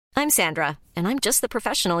I'm Sandra, and I'm just the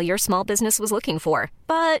professional your small business was looking for.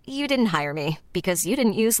 But you didn't hire me because you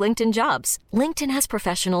didn't use LinkedIn Jobs. LinkedIn has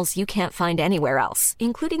professionals you can't find anywhere else,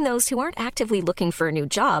 including those who aren't actively looking for a new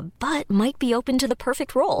job, but might be open to the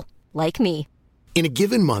perfect role, like me. In a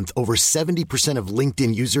given month, over 70% of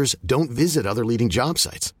LinkedIn users don't visit other leading job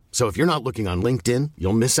sites. So if you're not looking on LinkedIn,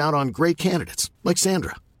 you'll miss out on great candidates like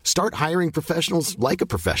Sandra. Start hiring professionals like a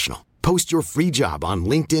professional. Post your free job on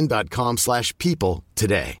linkedin.com/people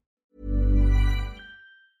today.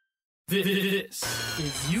 This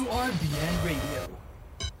is URBN Radio.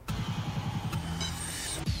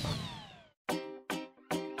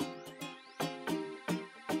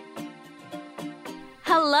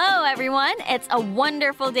 Hello, everyone. It's a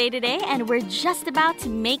wonderful day today, and we're just about to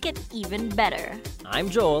make it even better. I'm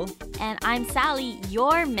Joel. And I'm Sally,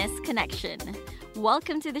 your Miss Connection.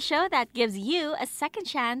 Welcome to the show that gives you a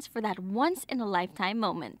second chance for that once-in-a-lifetime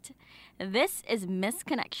moment. This is Miss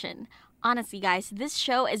Connection. Honestly, guys, this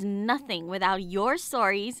show is nothing without your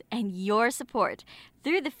stories and your support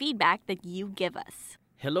through the feedback that you give us.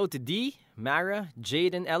 Hello to Dee, Mara,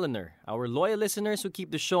 Jade, and Eleanor, our loyal listeners who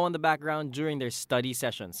keep the show on the background during their study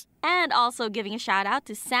sessions. And also giving a shout out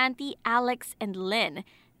to Santi, Alex, and Lynn.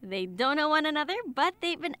 They don't know one another, but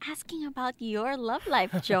they've been asking about your love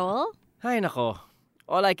life, Joel. Ay nako.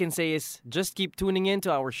 All I can say is just keep tuning in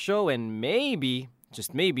to our show and maybe,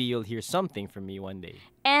 just maybe, you'll hear something from me one day.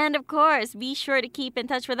 And of course, be sure to keep in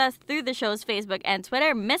touch with us through the show's Facebook and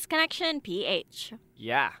Twitter, Miss Connection PH.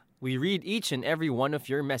 Yeah, we read each and every one of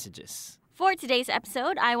your messages. For today's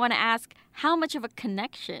episode, I want to ask, how much of a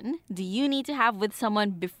connection do you need to have with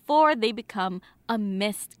someone before they become a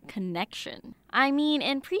missed connection? I mean,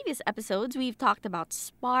 in previous episodes, we've talked about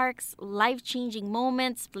sparks, life-changing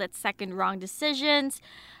moments, split-second wrong decisions.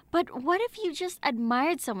 But what if you just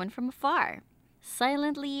admired someone from afar?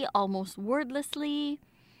 Silently, almost wordlessly?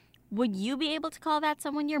 Would you be able to call that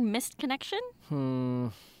someone your missed connection?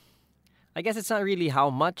 I guess it's not really how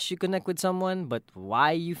much you connect with someone, but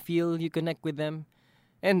why you feel you connect with them.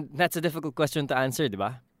 And that's a difficult question to answer,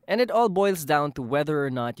 diba? And it all boils down to whether or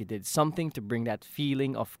not you did something to bring that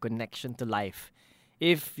feeling of connection to life.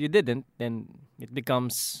 If you didn't, then it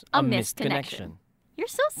becomes a missed connection. You're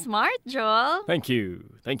so smart, Joel. Thank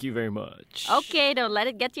you. Thank you very much. Okay, don't let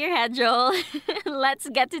it get to your head, Joel. Let's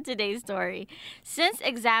get to today's story. Since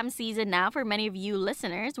exam season now for many of you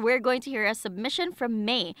listeners, we're going to hear a submission from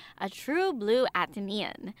May, a true blue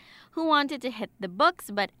Atenean, who wanted to hit the books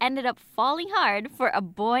but ended up falling hard for a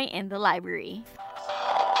boy in the library.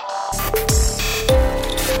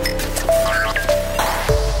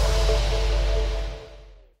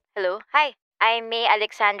 Hello. Hi. I'm May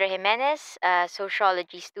Alexandra Jimenez, a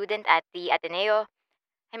sociology student at the Ateneo.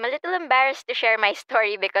 I'm a little embarrassed to share my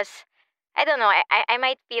story because, I don't know, I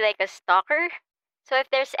might feel like a stalker. So if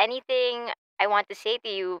there's anything I want to say to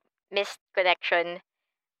you, missed connection,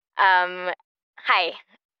 hi.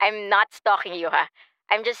 I'm not stalking you, ha.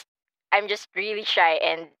 I'm just really shy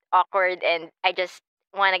and awkward, and I just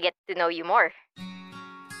want to get to know you more.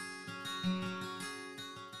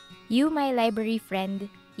 You, my library friend.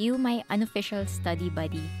 You, my unofficial study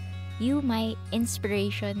buddy. You, my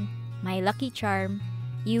inspiration, my lucky charm.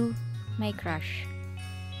 You, my crush.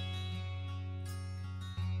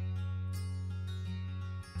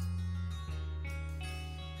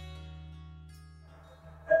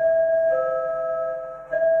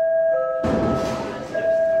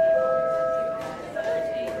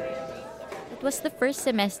 It was the first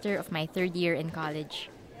semester of my third year in college.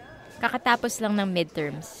 Kakatapos lang ng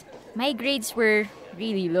midterms. My grades were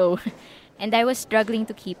really low and I was struggling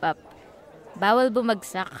to keep up. Bawal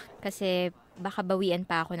bumagsak kasi baka bawian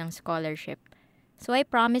pa ako ng scholarship. So I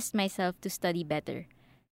promised myself to study better.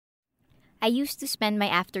 I used to spend my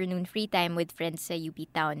afternoon free time with friends sa UP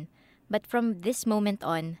Town. But from this moment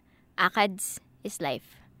on, ACADS is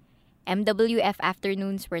life. MWF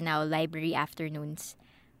afternoons were now library afternoons.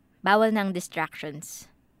 Bawal ng distractions.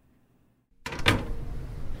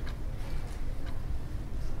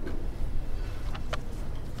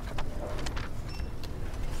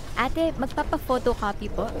 Ate,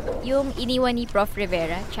 magpapa-photocopy po. Yung iniwan ni Prof.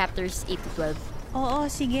 Rivera, chapters 8 to 12. Oo,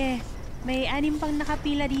 sige. May 6 pang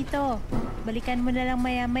nakapila dito. Balikan mo na lang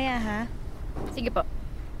maya-maya, ha? Sige po.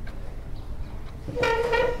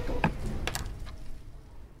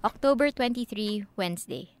 October 23,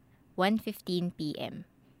 Wednesday, 1:15 p.m.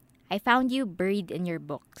 I found you buried in your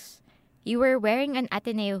books. You were wearing an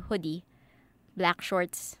Ateneo hoodie, black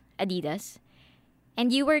shorts, Adidas,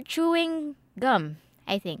 and you were chewing gum,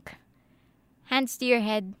 I think. Hands to your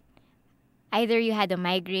head. Either you had a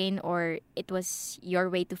migraine or it was your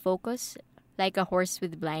way to focus, like a horse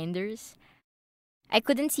with blinders. I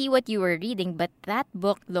couldn't see what you were reading, but that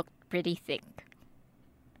book looked pretty thick.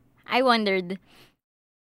 I wondered,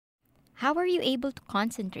 how are you able to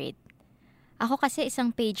concentrate? Ako kasi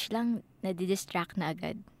isang page lang, nadidistract na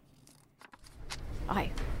agad.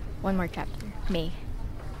 Okay, one more chapter. May.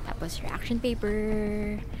 Tapos reaction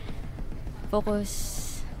paper.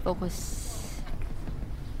 Focus.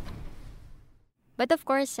 But of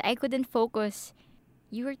course, I couldn't focus.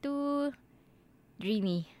 You were too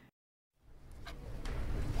dreamy.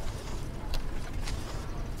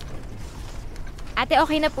 Ate,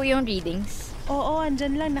 okay na po yung readings? Oo,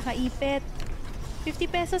 andyan lang, nakaipit. 50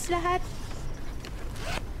 pesos lahat.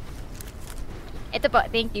 Ito po,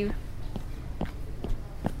 thank you.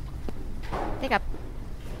 Teka,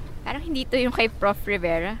 parang hindi to yung kay Prof.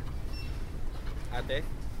 Rivera. Ate?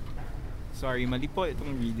 Sorry, mali po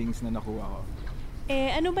itong readings na nakuha ko.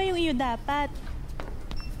 Ano ba yung iyo dapat?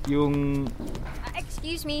 Yung...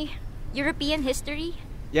 Excuse me, European history?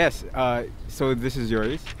 Yes, so this is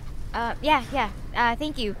yours? Yeah.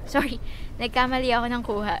 Thank you. Sorry, nagkamali ako ng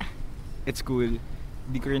kuha. It's cool.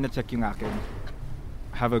 Di ko rin na-check yung akin.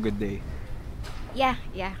 Have a good day. Yeah.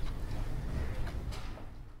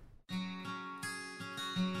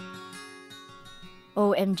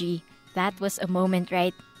 OMG, that was a moment,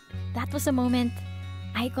 right? That was a moment.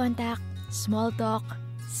 Eye contact, small talk,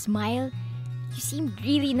 smile. You seemed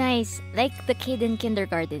really nice, like the kid in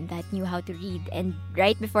kindergarten that knew how to read and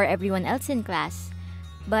write before everyone else in class.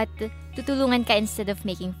 But tutulungan ka instead of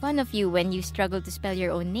making fun of you when you struggle to spell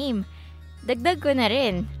your own name. Dagdag ko na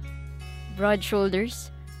rin. Broad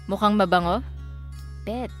shoulders, mukhang mabango.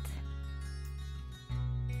 Bet.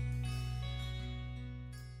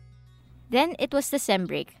 Then it was the sem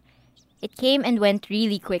break. It came and went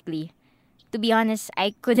really quickly. To be honest,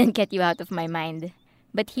 I couldn't get you out of my mind.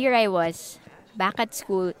 But here I was, back at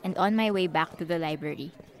school and on my way back to the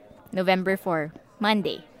library. November 4,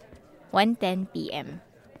 Monday, 1:10 p.m.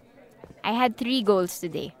 I had 3 goals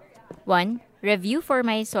today. 1. Review for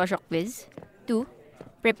my social quiz. 2.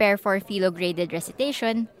 Prepare for philo-graded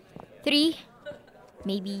recitation. 3.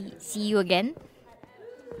 Maybe see you again.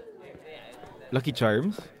 Lucky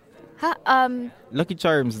Charms? Ha? Lucky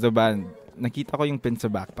Charms, the band. Nakita ko yung pin sa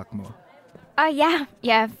backpack mo. Yeah.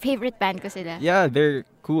 Favorite band ko sila. Yeah, they're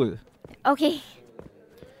cool. Okay.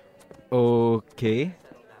 Okay.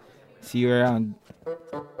 See you around.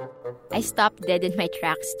 I stopped dead in my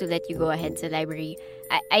tracks to let you go ahead sa library.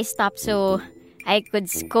 I stopped so I could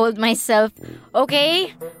scold myself.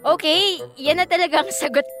 Okay, yan na talagang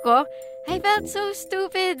sagot ko. I felt so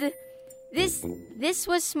stupid. This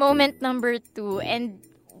was moment number 2, and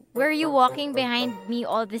were you walking behind me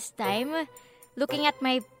all this time? Looking at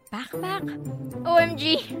my backpack?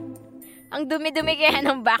 OMG! Ang dumi-dumi kaya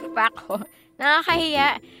ng backpack ko.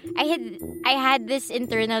 Nakakahiya. I had this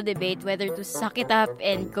internal debate whether to suck it up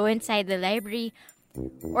and go inside the library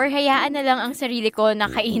or hayaan na lang ang sarili ko na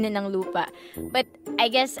kainin ng lupa. But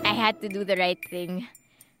I guess I had to do the right thing.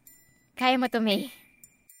 Kaya mo to, May.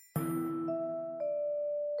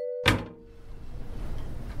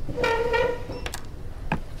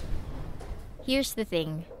 Here's the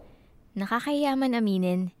thing. Nakakahiya man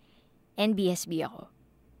aminin, NBSB ako.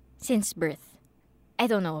 Since birth. I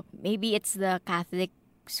don't know, maybe it's the Catholic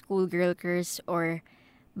schoolgirl curse or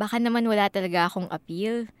baka naman wala talaga akong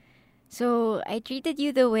appeal. So, I treated you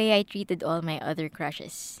the way I treated all my other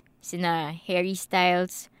crushes. Sina Harry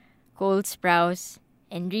Styles, Cole Sprouse,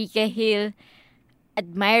 Enrique Hill,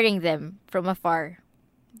 admiring them from afar.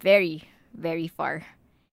 Very, very far.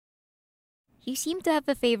 You seem to have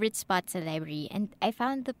a favorite spot sa library, and I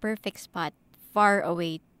found the perfect spot far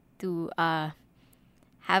away to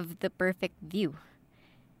have the perfect view.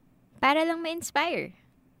 Para lang ma-inspire,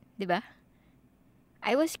 di ba?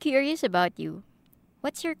 I was curious about you.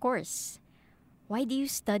 What's your course? Why do you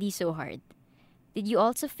study so hard? Did you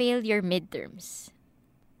also fail your midterms?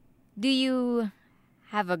 Do you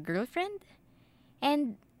have a girlfriend?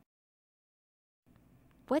 And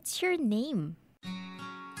what's your name?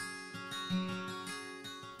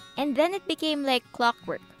 And then it became like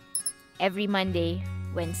clockwork. Every Monday,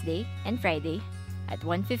 Wednesday, and Friday, at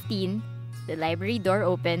 1:15, the library door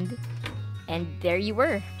opened, and there you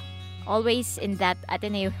were. Always in that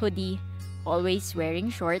Ateneo hoodie, always wearing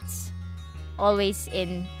shorts, always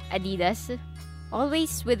in Adidas,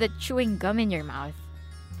 always with a chewing gum in your mouth,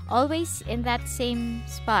 always in that same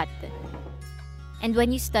spot. And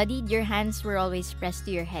when you studied, your hands were always pressed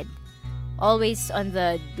to your head, always on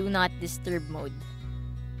the do not disturb mode.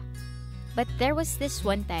 But there was this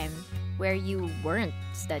one time where you weren't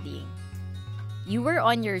studying. You were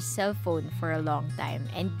on your cell phone for a long time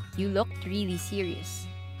and you looked really serious.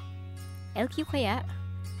 LQ kaya?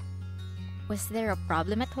 Was there a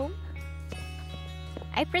problem at home?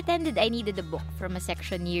 I pretended I needed a book from a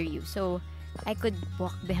section near you so I could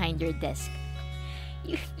walk behind your desk.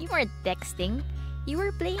 You weren't texting. You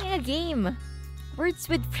were playing a game.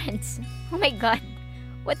 Words with Friends. Oh my god.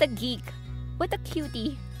 What a geek. What a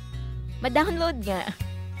cutie. Ma-download nga.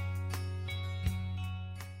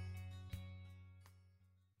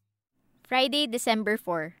 Friday, December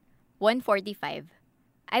 4, 1:45.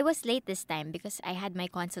 I was late this time because I had my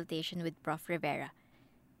consultation with Prof. Rivera.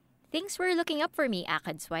 Things were looking up for me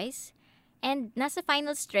ACADS-wise, and nasa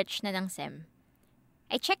final stretch na ng SEM.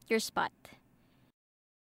 I checked your spot.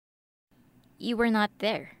 You were not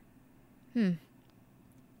there.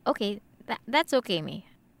 Okay, that's okay, May.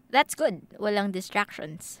 That's good. Walang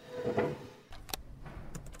distractions.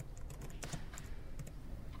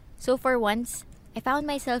 So for once, I found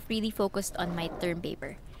myself really focused on my term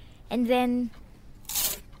paper. And then...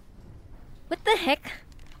 What the heck?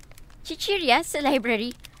 Chichirya sa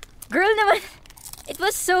library? Girl naman! It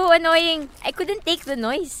was so annoying. I couldn't take the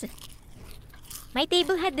noise. My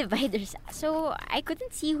table had dividers, so I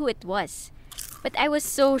couldn't see who it was. But I was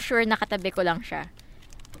so sure nakatabi ko lang siya.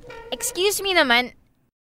 Excuse me naman.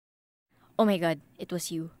 Oh my god, it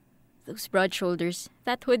was you. Those broad shoulders,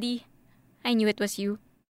 that hoodie. I knew it was you.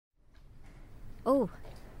 Oh.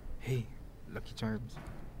 Hey, Lucky Charms.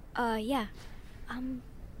 Yeah.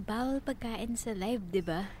 Bawal pagkain sa live, di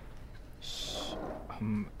ba? Shh.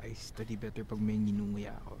 I study better pag may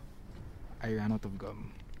ninunguya ako. I ran out of gum.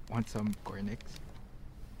 Want some Cornix?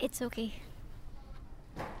 It's okay.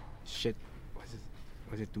 Shit.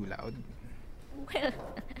 Was it too loud? Well,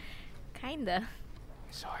 kinda.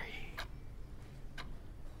 Sorry.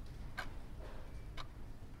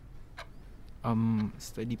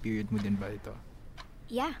 Study period mo din ba ito?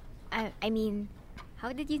 Yeah. I mean, how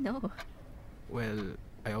did you know? Well,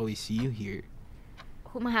 I always see you here.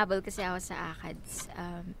 Humahabol kasi ako sa ACADS.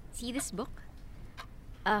 See this book?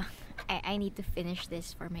 I need to finish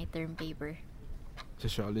this for my term paper.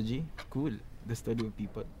 Sociology? Cool. The study of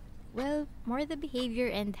people. Well, more the behavior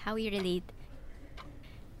and how we relate.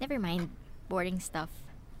 Never mind. Boring stuff.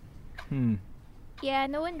 Yeah,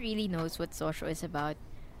 no one really knows what socio is about.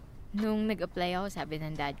 Nung nag-apply ako, sabi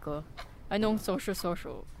ng dad ko, anong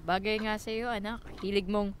socio-socio? Bagay nga sa'yo, anak. Hilig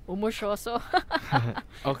mong umusyoso.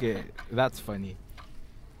 Okay, that's funny.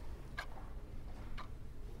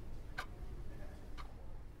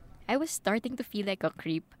 I was starting to feel like a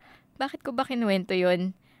creep. Bakit ko ba kinuwento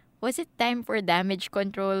yun? Was it time for damage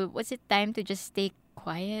control? Was it time to just stay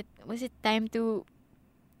quiet? Was it time to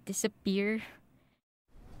disappear?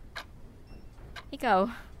 Ikaw?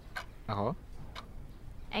 Ako?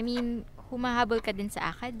 I mean, humahabol ka din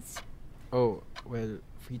sa ACADS? Oh, well,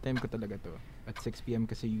 free time ko talaga to. At 6 p.m.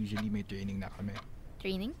 kasi usually may training na kami.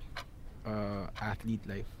 Training? Athlete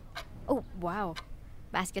life. Oh, wow.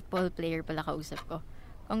 Basketball player pala kausap ko.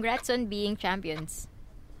 Congrats on being champions.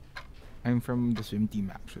 I'm from the swim team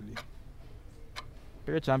actually.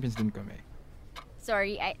 Pero champions din kami.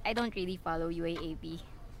 Sorry, I don't really follow UAAP.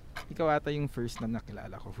 Ikaw ata yung first na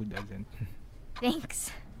nakilala ko who doesn't.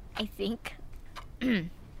 Thanks, I think.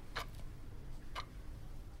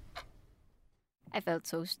 I felt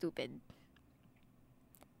so stupid.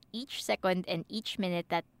 Each second and each minute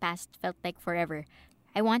that passed felt like forever.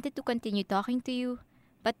 I wanted to continue talking to you,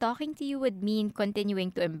 but talking to you would mean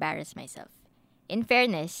continuing to embarrass myself. In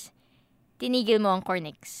fairness, tinigil mo ang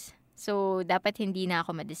Cornix. So, dapat hindi na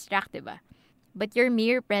ako madistract, diba? But your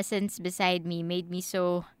mere presence beside me made me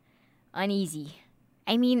so uneasy.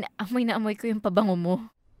 I mean, amoy na amoy ko yung pabango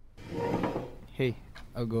mo. Hey,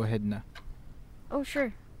 I'll go ahead na. Oh,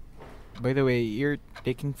 sure. By the way, you're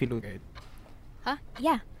taking philo, right? Huh?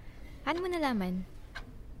 Yeah. Paano mo nalaman?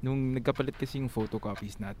 Nung nagkapalit kasi yung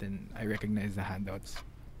photocopies natin, I recognize the handouts.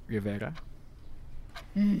 Rivera?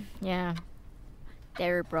 Yeah.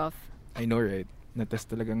 Terror prof. I know, right?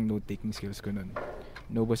 Natest talagang note-taking skills ko nun.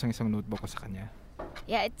 Naubos ang isang notebook ko sa kanya.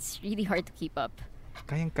 Yeah, it's really hard to keep up.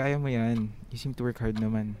 Kayang-kaya mo yan. You seem to work hard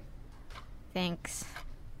naman. Thanks.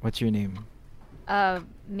 What's your name?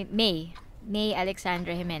 May. May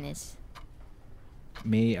Alexandra Jimenez.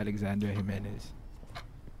 May Alexandra Jimenez.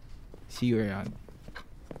 See you around.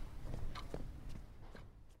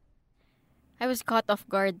 I was caught off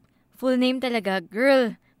guard. Full name talaga.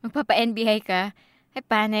 Girl, magpapa-NBI ka. I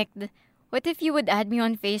panicked. What if you would add me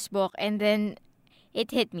on Facebook and then it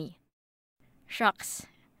hit me? Shucks.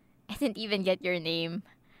 I didn't even get your name.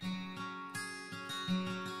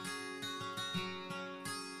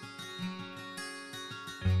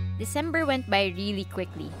 December went by really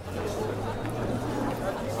quickly.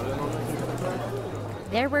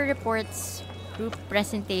 There were reports, group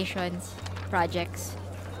presentations, projects.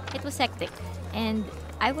 It was hectic, and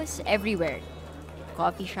I was everywhere.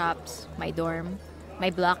 Coffee shops, my dorm,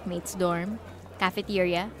 my blockmate's dorm,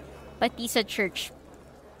 cafeteria, pati sa church.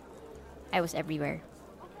 I was everywhere.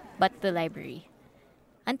 But the library.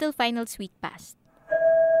 Until finals week passed.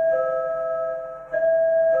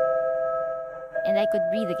 And I could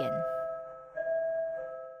breathe again.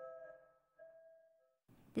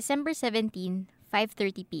 December 17,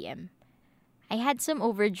 5:30 p.m. I had some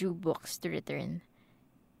overdue books to return.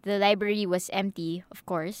 The library was empty, of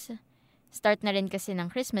course. Start na rin kasi ng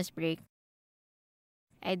Christmas break.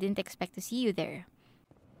 I didn't expect to see you there.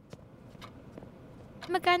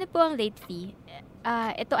 Magkano po ang late fee?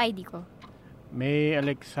 Ito ID ko. May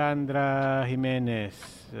Alexandra Jimenez.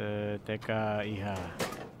 Teka, Iha.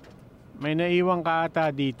 May naiwan ka ata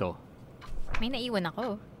dito. May naiwan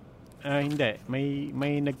ako. Hindi.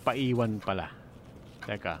 May nagpaiwan pala.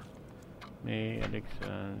 Teka. May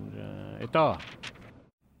Alexandra... Ito.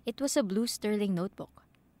 It was a blue sterling notebook.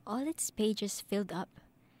 All its pages filled up.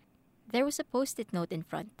 There was a post-it note in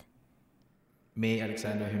front. May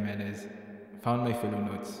Alexandra Jimenez. Found my fellow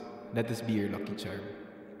notes. Let this be your lucky charm.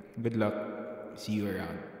 Good luck. See you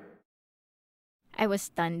around. I was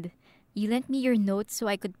stunned. You lent me your notes so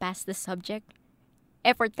I could pass the subject?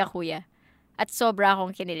 Effort ka, kuya. At sobra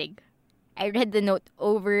akong kinilig. I read the note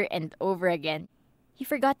over and over again. You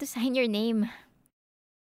forgot to sign your name.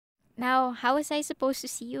 Now, how was I supposed to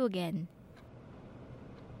see you again?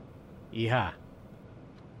 Iha.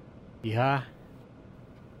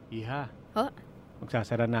 Oh?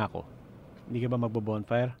 Magsasara na ako. Hindi ka ba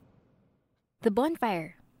magbo-bonfire? The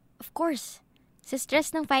bonfire. Of course. Sa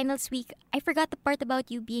stress ng finals week, I forgot the part about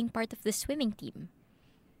you being part of the swimming team.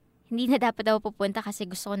 Hindi na dapat ako pupunta kasi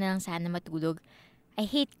gusto ko na lang sana matulog. I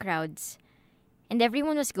hate crowds. And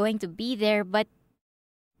everyone was going to be there, but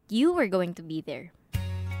you were going to be there.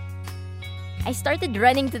 I started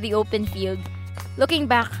running to the open field. Looking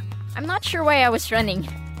back, I'm not sure why I was running.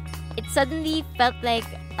 It suddenly felt like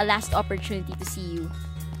a last opportunity to see you.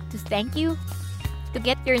 To thank you. To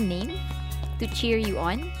get your name. To cheer you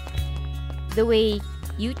on. The way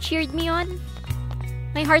you cheered me on.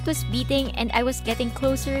 My heart was beating and I was getting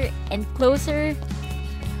closer and closer.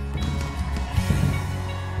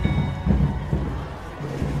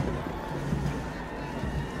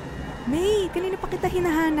 May, kanina pa kita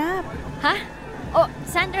hinahanap. Ha? Oh,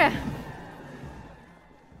 Sandra!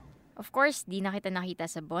 Of course, di na kita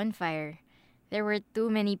nakita sa bonfire. There were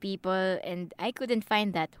too many people and I couldn't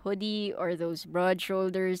find that hoodie or those broad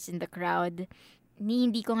shoulders in the crowd.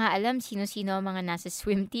 Hindi ko nga alam sino-sino ang mga nasa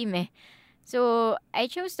swim team eh. So, I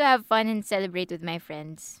chose to have fun and celebrate with my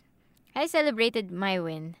friends. I celebrated my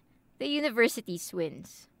win. The university's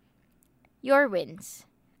wins. Your wins.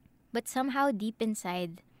 But somehow deep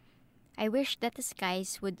inside, I wish that the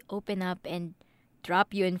skies would open up and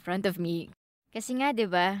drop you in front of me. Kasi nga, di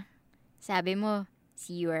ba? Sabi mo,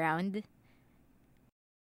 see you around.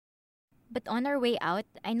 But on our way out,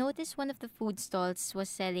 I noticed one of the food stalls was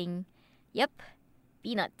selling,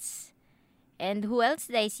 peanuts. And who else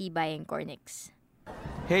did I see buying cornix?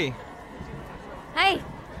 Hey! Hi!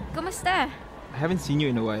 Kumusta? I haven't seen you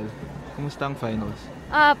in a while. Kumusta ang finals?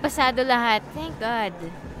 Pasado lahat. Thank God.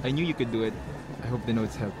 I knew you could do it. I hope the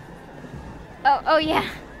notes help. Oh yeah.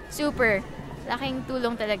 Super. Laking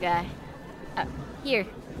tulong talaga. Here.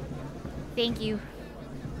 Thank you.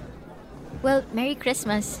 Well, Merry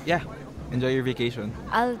Christmas. Yeah. Enjoy your vacation.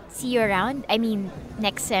 I'll see you around. I mean,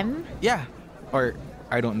 next sem. Yeah. Or,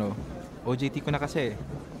 I don't know. OJT ko na kasi.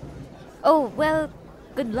 Oh, well,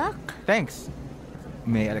 good luck. Thanks.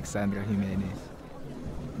 May Alexandra Jimenez.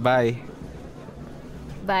 Bye.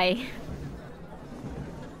 Bye.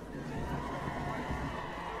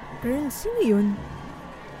 Girl, sino yun?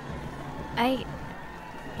 I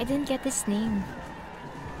didn't get his name.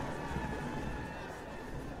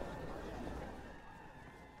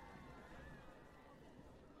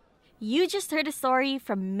 You just heard a story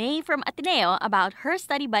from May from Ateneo about her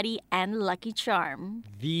study buddy and lucky charm.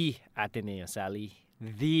 The Ateneo, Sally.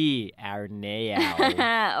 The Arneo.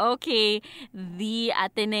 Okay, the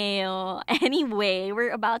Ateneo. Anyway, we're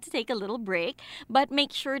about to take a little break, but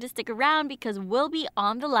make sure to stick around because we'll be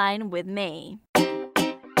on the line with May.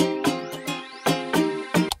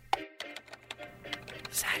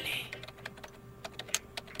 Sally.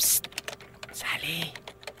 Psst. Sally.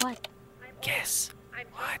 What? Guess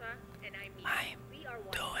what I'm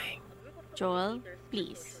doing. Joel,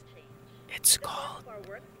 please. It's called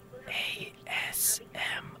ASMR.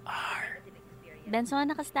 Benson,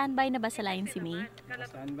 naka-standby na ba sa line si May?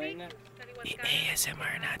 Standby na.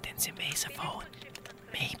 I-ASMR natin si May sa phone.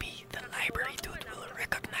 Maybe the library dude will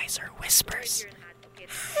recognize her whispers.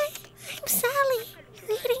 Hi, I'm Sally,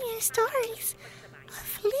 reading you stories of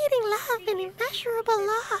fleeting love and immeasurable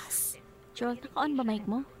loss. Joel, naka-on ba mic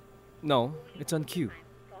mo? No, it's on cue.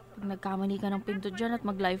 Pag nagkamali ka ng pinto dyan at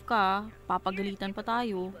mag-live ka, papagalitan pa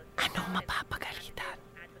tayo. Anong mapapagalitan?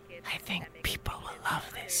 I think people will love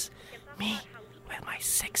this. Me, with my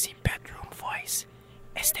sexy bedroom voice,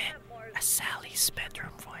 is there a Sally's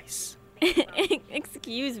bedroom voice?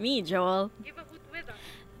 Excuse me, Joel.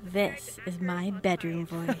 This is my bedroom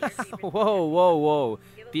voice. Whoa.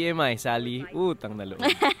 TMI, Sally. Utang na loob.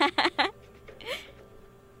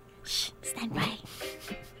 Shh, stand by.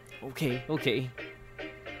 Okay.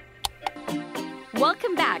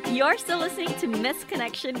 Welcome back. You're still listening to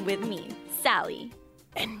Misconnection with me, Sally.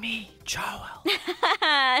 And me, Joel.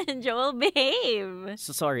 Joel, behave.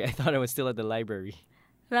 So sorry, I thought I was still at the library.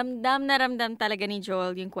 Ramdam na ramdam talaga ni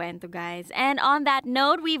Joel yung kwento, guys. And on that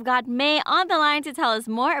note, we've got May on the line to tell us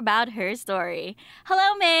more about her story.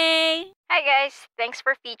 Hello, May! Hi guys, thanks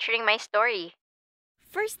for featuring my story.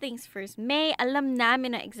 First things first, May, alam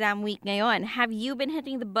namin na exam week ngayon. Have you been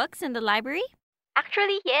hitting the books in the library?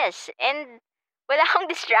 Actually, yes. And wala akong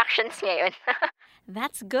distractions ngayon.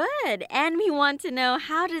 That's good. And we want to know,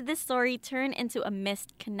 how did this story turn into a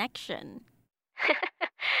missed connection?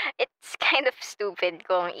 It's kind of stupid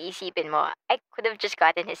kung isipin mo. I could have just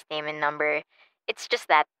gotten his name and number. It's just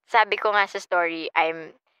that, sabi ko nga sa story,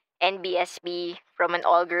 I'm NBSB from an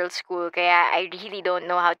all-girls school, kaya I really don't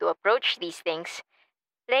know how to approach these things.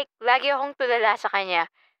 Like, lagi akong tulala sa kanya.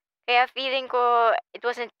 Kaya feeling ko it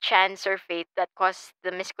wasn't chance or fate that caused the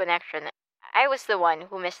misconnection. I was the one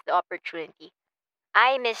who missed the opportunity.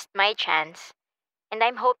 I missed my chance. And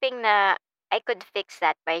I'm hoping na I could fix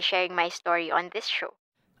that by sharing my story on this show.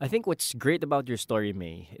 I think what's great about your story,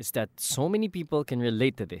 May, is that so many people can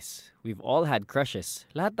relate to this. We've all had crushes.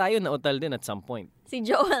 Lahat tayo nautal din at some point. Si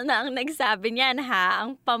Joel na ang nagsabi niyan, ha?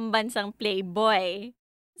 Ang pambansang playboy.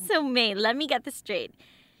 So, May, let me get this straight.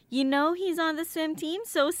 You know he's on the swim team,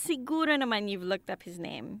 so siguro naman you've looked up his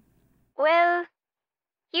name. Well,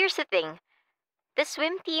 here's the thing. The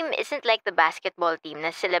swim team isn't like the basketball team na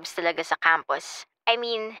celebs talaga sa campus. I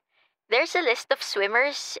mean, there's a list of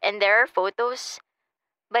swimmers and there are photos,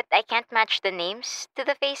 but I can't match the names to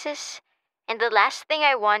the faces. And the last thing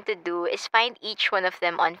I want to do is find each one of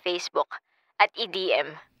them on Facebook at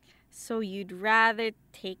EDM. So you'd rather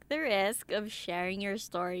take the risk of sharing your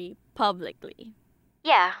story publicly?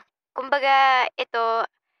 Yeah, kumbaga, ito,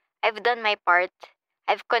 I've done my part.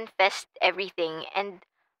 I've confessed everything and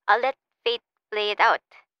I'll let fate play it out.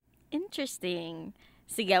 Interesting.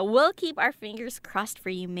 Sige, we'll keep our fingers crossed for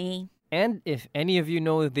you, May. And if any of you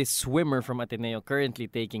know this swimmer from Ateneo currently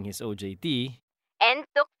taking his OJT, and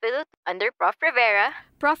took Philip under Prof. Rivera.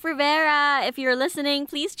 Prof. Rivera, if you're listening,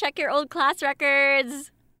 please check your old class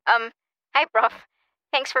records. Hi, Prof.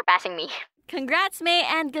 Thanks for passing me. Congrats, May,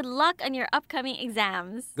 and good luck on your upcoming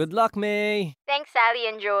exams. good luck, May! Thanks, Sally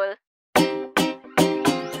and Joel.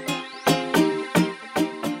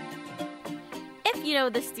 If you know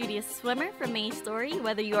the studious swimmer from May's story,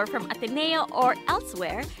 whether you're from Ateneo or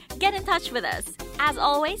elsewhere, get in touch with us. As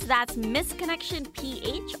always, that's Misconnection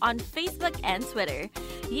PH on Facebook and Twitter.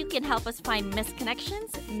 You can help us find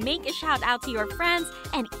misconnections, make a shout out to your friends,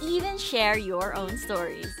 and even share your own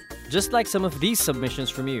stories. Just like some of these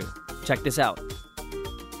submissions from you. Check this out.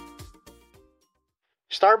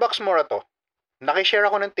 Starbucks Mora to. Nakishare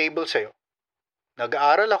ako ng table sa'yo.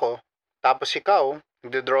 Nag-aaral ako, tapos ikaw,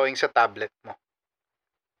 nagdo-drawing sa tablet mo.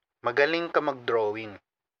 Magaling ka mag-drawing.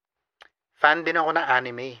 Fan din ako ng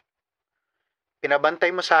anime. Pinabantay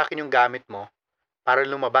mo sa akin yung gamit mo para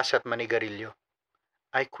lumabas at manigarilyo.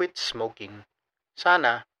 I quit smoking.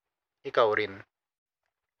 Sana, ikaw rin.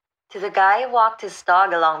 To the guy who walked his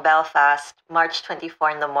dog along Belfast, March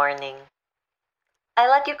 24 in the morning. I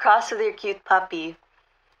let you cross with your cute puppy.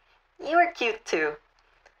 You were cute too.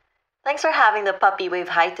 Thanks for having the puppy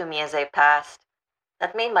wave hi to me as I passed.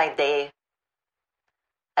 That made my day.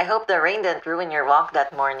 I hope the rain didn't ruin your walk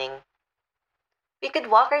that morning. We could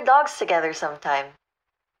walk our dogs together sometime,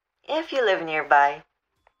 if you live nearby.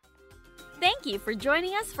 Thank you for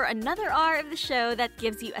joining us for another hour of the show that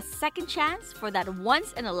gives you a second chance for that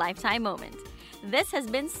once-in-a-lifetime moment. This has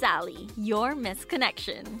been Sally, your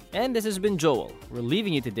misconnection. And this has been Joel. We're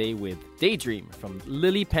leaving you today with Daydream from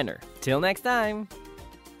Lily Penner. Till next time!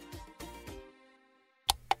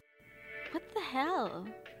 What the hell?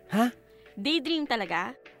 Huh? Daydream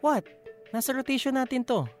talaga? What? Nasa rotation natin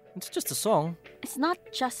to. It's just a song. It's not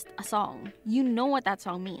just a song. You know what that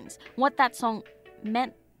song means. What that song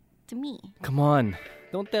meant to me. Come on.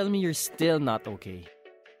 Don't tell me you're still not okay.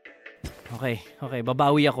 Okay.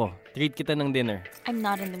 Babawi ako. Treat kita ng dinner. I'm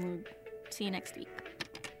not in the mood. See you next week.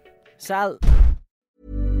 Sal...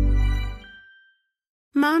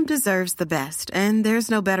 Mom deserves the best, and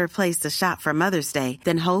there's no better place to shop for Mother's Day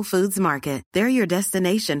than Whole Foods Market. They're your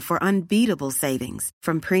destination for unbeatable savings,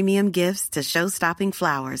 from premium gifts to show-stopping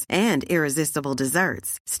flowers and irresistible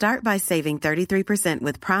desserts. Start by saving 33%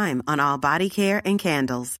 with Prime on all body care and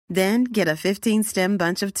candles. Then get a 15-stem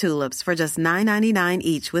bunch of tulips for just $9.99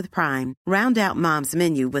 each with Prime. Round out Mom's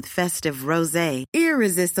menu with festive rosé,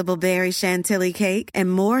 irresistible berry chantilly cake,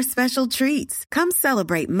 and more special treats. Come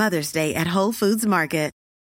celebrate Mother's Day at Whole Foods Market.